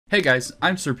Hey guys,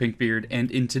 I'm Sir Pinkbeard,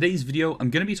 and in today's video, I'm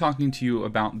going to be talking to you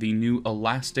about the new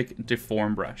Elastic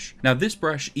Deform brush. Now, this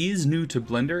brush is new to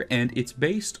Blender, and it's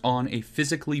based on a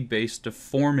physically based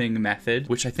deforming method,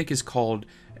 which I think is called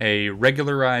a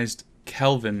regularized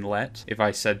Kelvinlet, if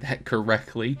I said that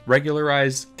correctly.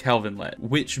 Regularized Kelvinlet,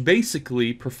 which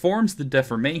basically performs the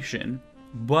deformation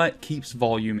but keeps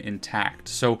volume intact.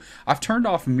 So I've turned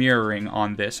off mirroring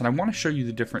on this, and I want to show you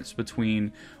the difference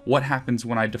between what happens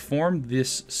when I deform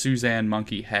this Suzanne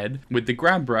monkey head with the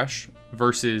grab brush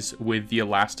versus with the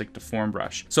Elastic Deform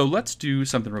brush. So let's do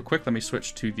something real quick. Let me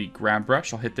switch to the grab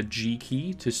brush. I'll hit the G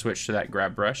key to switch to that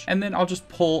grab brush, and then I'll just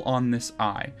pull on this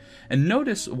eye. And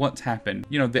notice what's happened.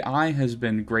 You know, the eye has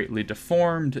been greatly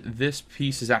deformed. This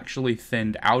piece is actually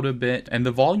thinned out a bit, and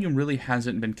the volume really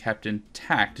hasn't been kept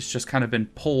intact. It's just kind of been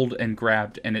pulled and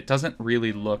grabbed, and it doesn't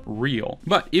really look real.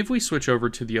 But if we switch over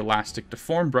to the Elastic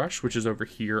Deform brush, which is over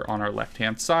here on our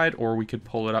left-hand side, or we could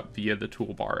pull it up via the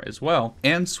toolbar as well,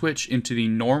 and switch into the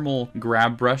normal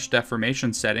grab brush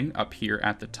deformation setting up here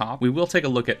at the top. We will take a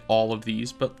look at all of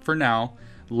these, but for now,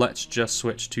 let's just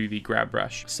switch to the grab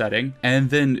brush setting and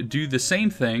then do the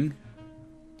same thing.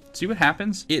 See what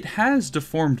happens? It has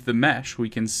deformed the mesh, we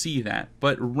can see that,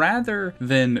 but rather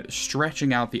than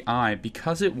stretching out the eye,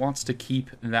 because it wants to keep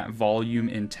that volume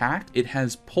intact, it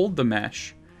has pulled the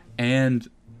mesh and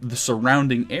the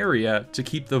surrounding area to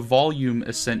keep the volume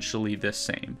essentially the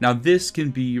same. Now this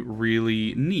can be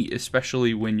really neat,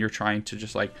 especially when you're trying to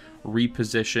just like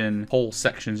reposition whole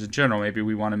sections in general. Maybe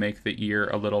we want to make the ear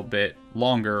a little bit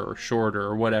longer or shorter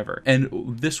or whatever. And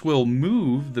this will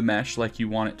move the mesh like you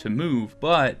want it to move,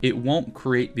 but it won't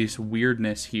create this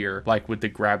weirdness here like with the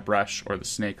grab brush or the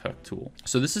snake hook tool.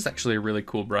 So this is actually a really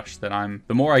cool brush that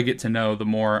the more I get to know, the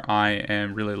more I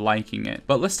am really liking it.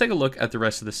 But let's take a look at the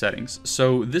rest of the settings.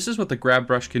 So this is what the grab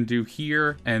brush can do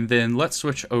here, and then let's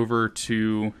switch over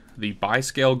to the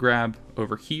biscale grab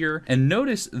over here, and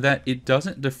notice that it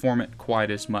doesn't deform it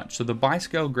quite as much. So the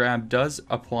biscale grab does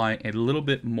apply a little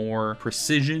bit more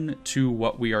precision to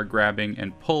what we are grabbing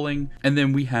and pulling. And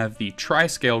then we have the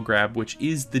triscale grab, which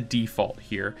is the default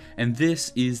here, and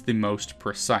this is the most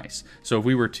precise. So if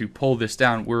we were to pull this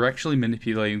down, we're actually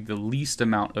manipulating the least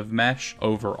amount of mesh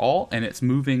overall, and it's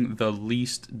moving the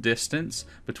least distance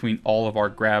between all of our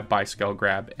grab, biscale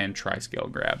grab, and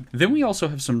triscale grab. Then we also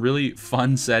have some really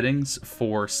fun settings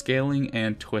for scaling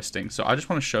and twisting. So I just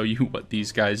want to show you what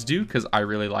these guys do because I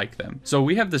really like them. So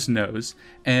we have this nose,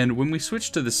 and when we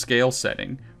switch to the scale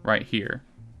setting right here,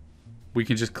 we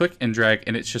can just click and drag,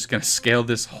 and it's just going to scale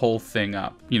this whole thing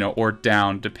up, you know, or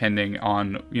down depending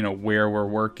on, you know, where we're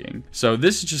working. So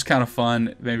this is just kind of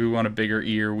fun. Maybe we want a bigger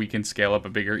ear, we can scale up a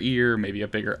bigger ear, maybe a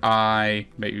bigger eye,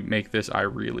 maybe make this eye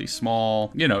really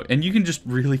small, you know, and you can just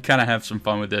really kind of have some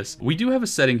fun with this. We do have a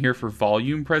setting here for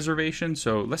volume preservation.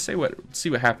 So let's see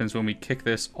what happens when we kick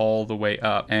this all the way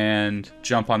up and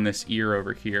jump on this ear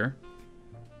over here.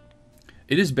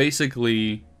 It is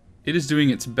doing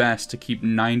its best to keep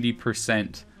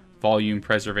 90% volume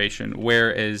preservation,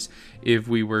 whereas if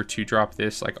we were to drop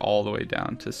this like all the way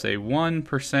down to say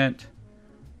 1%,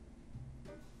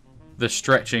 the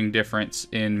stretching difference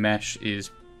in mesh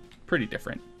is pretty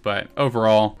different. But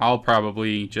overall, I'll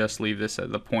probably just leave this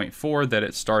at the 0.4 that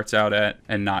it starts out at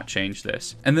and not change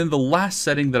this. And then the last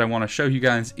setting that I want to show you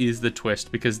guys is the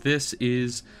twist, because this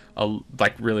is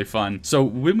like really fun. So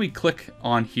when we click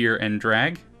on here and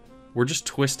drag, we're just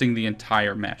twisting the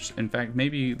entire mesh. In fact,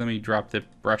 maybe let me drop the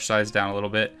brush size down a little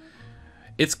bit.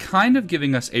 It's kind of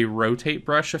giving us a rotate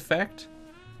brush effect,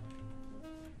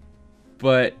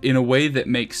 but in a way that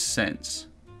makes sense.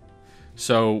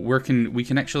 So we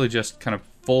can actually just kind of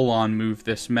full on move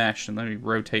this mesh, and let me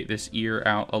rotate this ear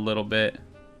out a little bit.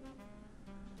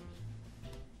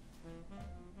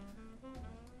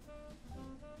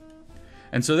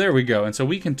 And so there we go. And so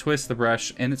we can twist the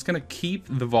brush, and it's going to keep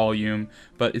the volume,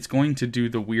 but it's going to do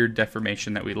the weird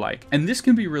deformation that we like. And this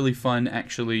can be really fun,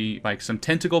 actually, like some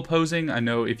tentacle posing. I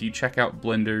know if you check out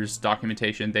Blender's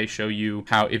documentation, they show you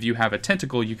how if you have a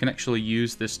tentacle, you can actually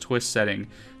use this twist setting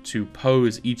to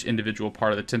pose each individual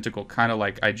part of the tentacle, kind of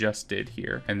like I just did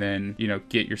here. And then, you know,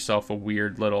 get yourself a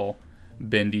weird little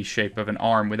bendy shape of an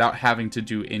arm without having to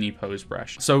do any pose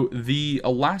brush. So the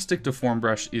Elastic Deform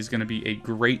brush is going to be a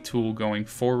great tool going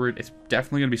forward. It's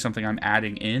definitely going to be something I'm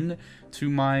adding in to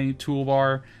my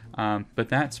toolbar, but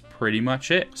that's pretty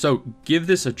much it. So give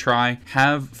this a try,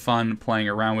 have fun playing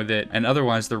around with it, and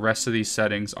otherwise the rest of these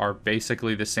settings are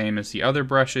basically the same as the other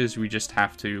brushes. We just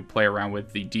have to play around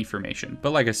with the deformation.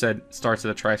 But like I said, it starts at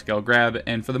a triscale grab,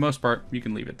 and for the most part, you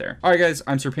can leave it there. All right guys,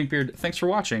 I'm Sir Pinkbeard. Thanks for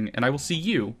watching, and I will see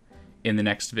you in the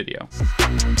next video.